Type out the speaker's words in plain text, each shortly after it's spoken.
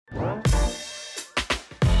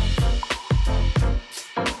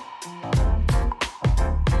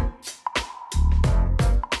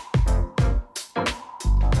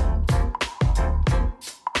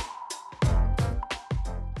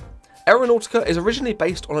Aeronautica is originally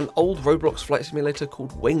based on an old Roblox flight simulator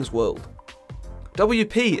called Wings World.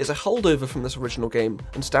 WP is a holdover from this original game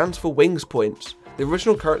and stands for Wings Points, the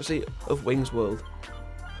original currency of Wings World.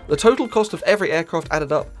 The total cost of every aircraft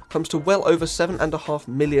added up comes to well over 7.5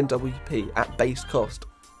 million WP at base cost.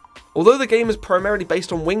 Although the game is primarily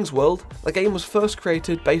based on Wings World, the game was first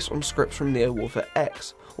created based on scripts from Neo Warfare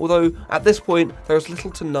X, although at this point there is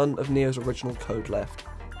little to none of Neo's original code left.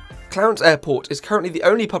 Clarence Airport is currently the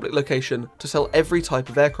only public location to sell every type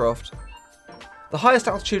of aircraft. The highest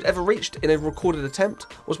altitude ever reached in a recorded attempt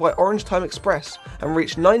was by Orange Time Express and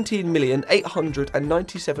reached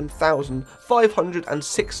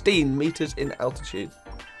 19,897,516 metres in altitude.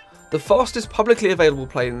 The fastest publicly available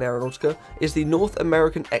plane in Aeronautica is the North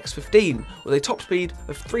American X-15 with a top speed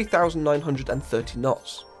of 3,930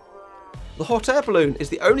 knots. The hot air balloon is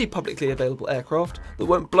the only publicly available aircraft that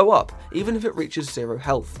won't blow up even if it reaches zero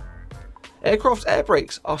health. Aircraft's air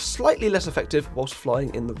brakes are slightly less effective whilst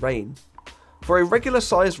flying in the rain. For a regular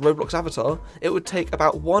sized Roblox avatar, it would take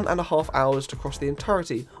about 1.5 hours to cross the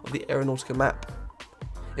entirety of the Aeronautica map.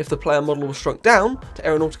 If the player model was shrunk down to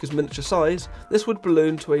Aeronautica's miniature size, this would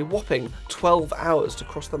balloon to a whopping 12 hours to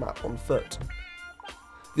cross the map on foot.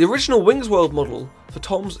 The original Wings World model for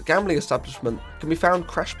Tom's gambling establishment can be found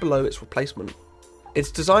crashed below its replacement. Its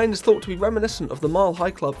design is thought to be reminiscent of the Mile High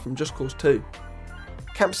Club from Just Cause 2.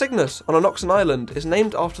 Camp Cygnus on Anoxon Island is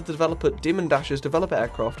named after the developer Demon Dash's developer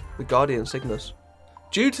aircraft, the Guardian Cygnus.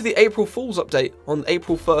 Due to the April Fool's update on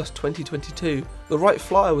April 1st, 2022, the Wright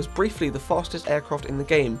Flyer was briefly the fastest aircraft in the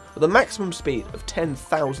game with a maximum speed of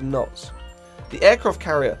 10,000 knots. The aircraft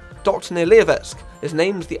carrier, docked near Liavetsk, is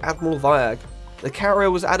named the Admiral Vyag. The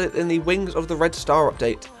carrier was added in the Wings of the Red Star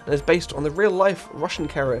update and is based on the real-life Russian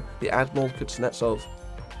carrier, the Admiral Kuznetsov.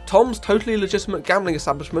 Tom's totally legitimate gambling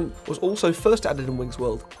establishment was also first added in Wings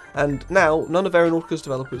World, and now none of Aeronautica's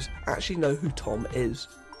developers actually know who Tom is.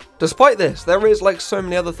 Despite this, there is, like so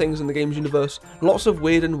many other things in the game's universe, lots of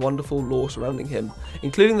weird and wonderful lore surrounding him,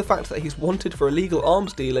 including the fact that he's wanted for illegal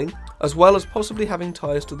arms dealing, as well as possibly having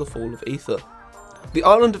ties to the fall of Ether. The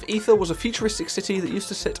island of Ether was a futuristic city that used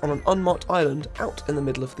to sit on an unmarked island out in the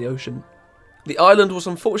middle of the ocean. The island was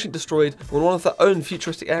unfortunately destroyed when one of their own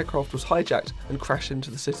futuristic aircraft was hijacked and crashed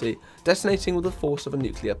into the city, detonating with the force of a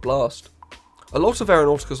nuclear blast. A lot of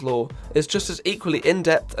Aeronautica's lore is just as equally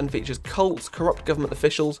in-depth and features cults, corrupt government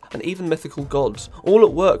officials, and even mythical gods, all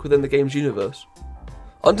at work within the game's universe.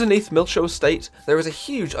 Underneath Milshow Estate, there is a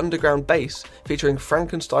huge underground base featuring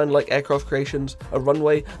Frankenstein-like aircraft creations, a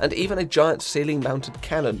runway, and even a giant ceiling-mounted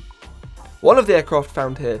cannon. One of the aircraft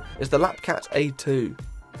found here is the Lapcat A2.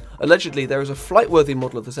 Allegedly, there is a flight-worthy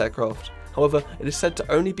model of this aircraft, however, it is said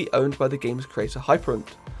to only be owned by the game's creator Hyperant,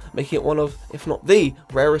 making it one of, if not the,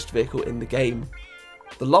 rarest vehicle in the game.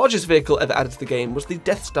 The largest vehicle ever added to the game was the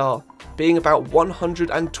Death Star, being about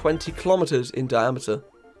 120 kilometers in diameter.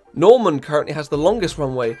 Norman currently has the longest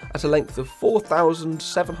runway at a length of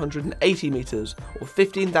 4,780 meters, or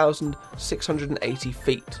 15,680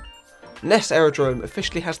 feet. Ness Aerodrome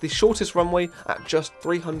officially has the shortest runway at just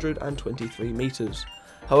 323 meters.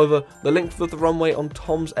 However, the length of the runway on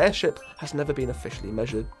Tom's airship has never been officially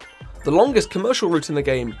measured. The longest commercial route in the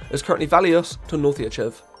game is currently Valios to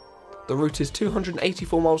Nortyachev. The route is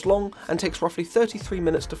 284 miles long and takes roughly 33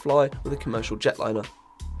 minutes to fly with a commercial jetliner.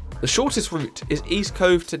 The shortest route is East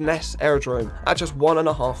Cove to Ness Aerodrome at just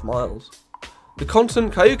 1.5 miles. The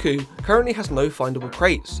continent Kyuku currently has no findable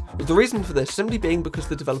crates, with the reason for this simply being because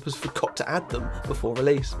the developers forgot to add them before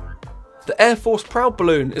release. The Air Force Proud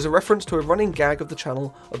balloon is a reference to a running gag of the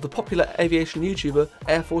channel of the popular aviation YouTuber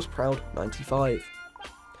Air Force Proud 95.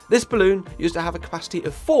 This balloon used to have a capacity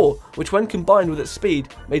of 4, which when combined with its speed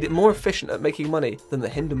made it more efficient at making money than the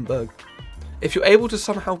Hindenburg. If you're able to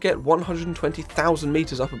somehow get 120,000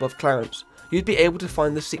 meters up above Clarence, you'd be able to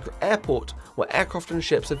find the secret airport where aircraft and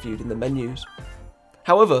ships are viewed in the menus.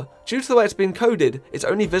 However, due to the way it's been coded, it's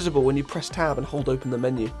only visible when you press tab and hold open the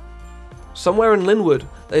menu. Somewhere in Linwood,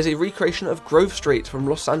 there is a recreation of Grove Street from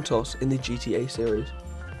Los Santos in the GTA series.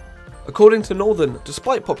 According to Northern,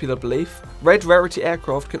 despite popular belief, red rarity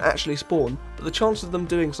aircraft can actually spawn, but the chances of them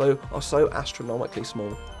doing so are so astronomically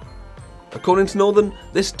small. According to Northern,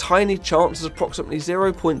 this tiny chance is approximately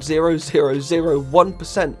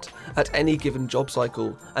 0.0001% at any given job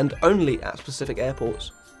cycle, and only at specific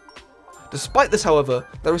airports. Despite this, however,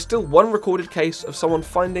 there is still one recorded case of someone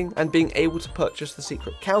finding and being able to purchase the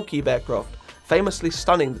secret Cowcube aircraft, famously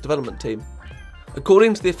stunning the development team.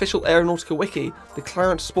 According to the official Aeronautica wiki, the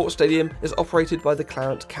Clarence Sports Stadium is operated by the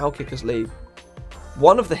Clarence Cowkickers League.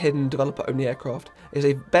 One of the hidden developer-only aircraft is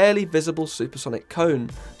a barely visible supersonic cone,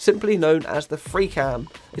 simply known as the free cam.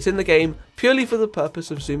 It's in the game purely for the purpose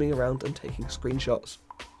of zooming around and taking screenshots.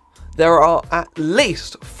 There are at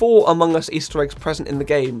least 4 Among Us Easter eggs present in the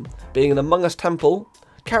game, being an Among Us temple,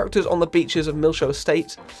 characters on the beaches of Milshow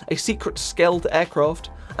Estate, a secret scaled aircraft,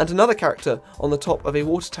 and another character on the top of a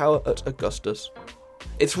water tower at Augustus.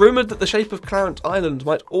 It's rumoured that the shape of Clarence Island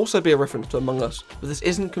might also be a reference to Among Us, but this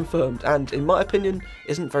isn't confirmed and, in my opinion,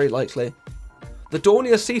 isn't very likely. The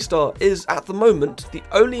Dornier Sea Star is, at the moment, the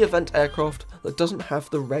only event aircraft that doesn't have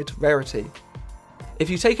the red rarity. If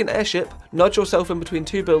you take an airship, nudge yourself in between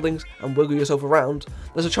 2 buildings and wiggle yourself around,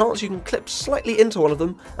 there's a chance you can clip slightly into one of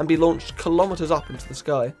them and be launched kilometres up into the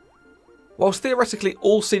sky. Whilst theoretically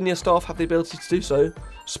all senior staff have the ability to do so,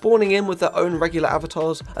 spawning in with their own regular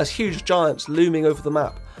avatars as huge giants looming over the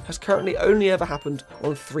map has currently only ever happened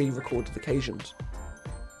on 3 recorded occasions.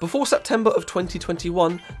 Before September of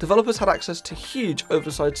 2021, developers had access to huge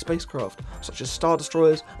oversized spacecraft, such as Star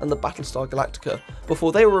Destroyers and the Battlestar Galactica,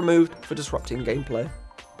 before they were removed for disrupting gameplay.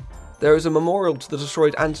 There is a memorial to the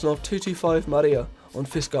destroyed Antonov 225 Maria on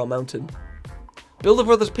Fisgar Mountain. Builder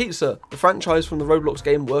Brothers Pizza, the franchise from the Roblox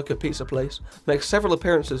game Worker Pizza Place, makes several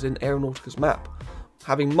appearances in Aeronautica's map,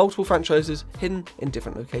 having multiple franchises hidden in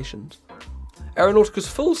different locations. Aeronautica's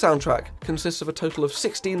full soundtrack consists of a total of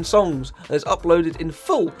 16 songs and is uploaded in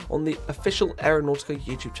full on the official Aeronautica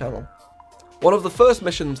YouTube channel. One of the first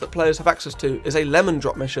missions that players have access to is a lemon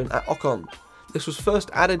drop mission at Ocon. This was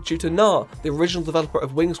first added due to Nar, the original developer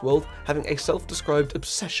of Wings World, having a self-described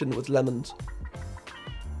obsession with lemons.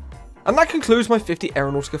 And that concludes my 50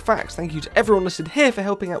 Aeronautica facts. Thank you to everyone listed here for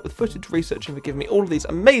helping out with footage research and for giving me all of these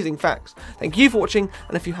amazing facts. Thank you for watching,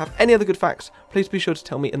 and if you have any other good facts, please be sure to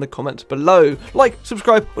tell me in the comments below. Like,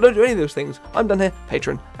 subscribe, or don't do any of those things. I'm done here.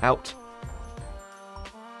 Patron, out.